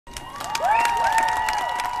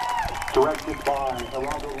Directed by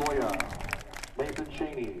Geraldo Loya, Nathan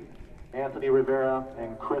Cheney, Anthony Rivera,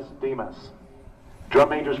 and Chris Demas. Drum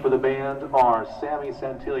majors for the band are Sammy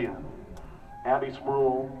Santillan, Abby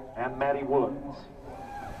Spruill, and Maddie Woods.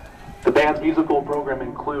 The band's musical program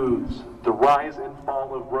includes The Rise and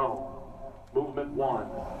Fall of Rome, Movement 1,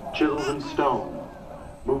 Chisels and Stone,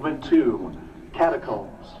 Movement 2,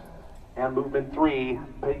 Catacombs, and Movement 3,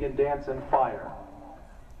 Pagan Dance and Fire.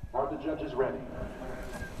 Are the judges ready?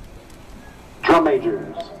 Drum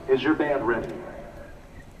majors, is your band ready?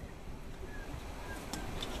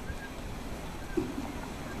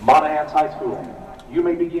 Monahans High School, you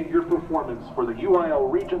may begin your performance for the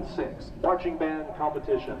UIL Region 6 Marching Band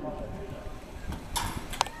Competition.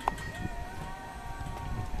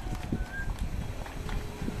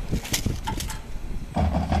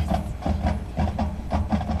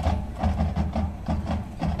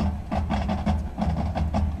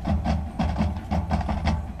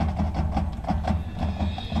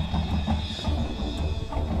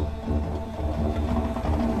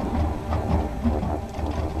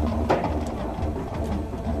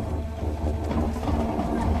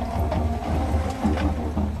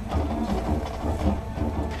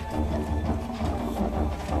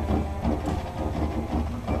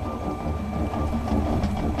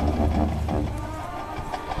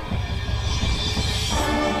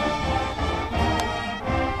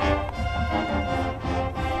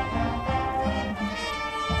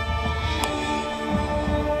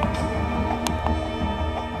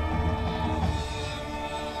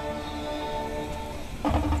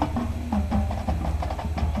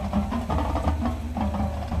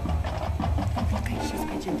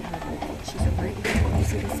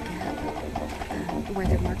 Where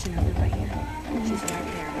they're marching over right here. She's right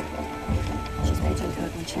there. She's pigeon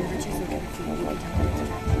toed. When she reaches look at her feet, you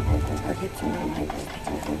can tell her hips are real light.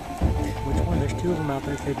 Which one? There's two of them out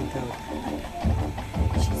there pigeon toed.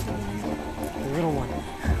 She's the one. The little one.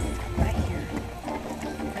 Right here.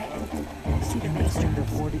 Right. See the base between the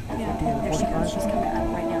 40, 50 and there 45? she goes. She's coming up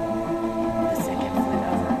right now. The second foot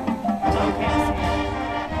over. Okay.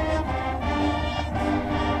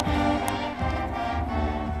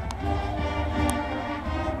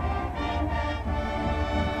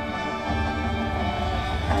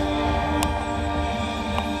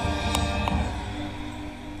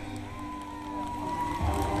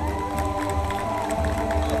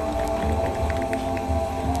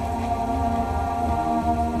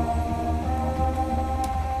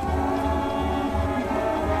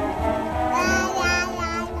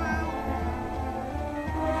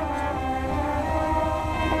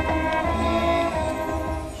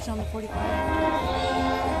 On the 45.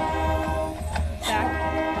 Back.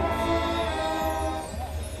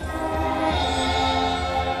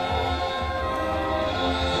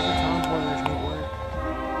 Tom Porter's new work.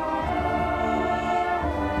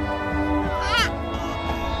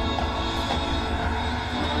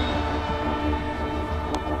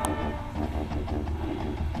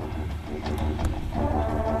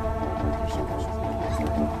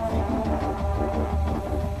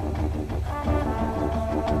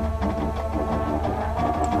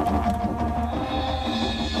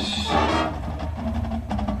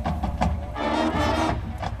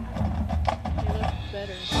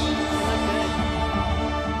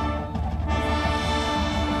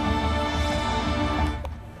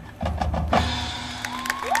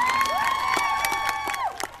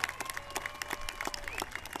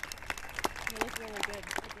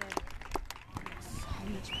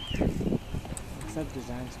 What's that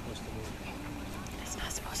design supposed to be? It's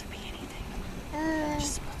not supposed to be anything. It's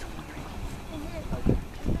just supposed to look pretty. Okay.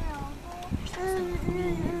 There's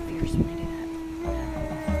something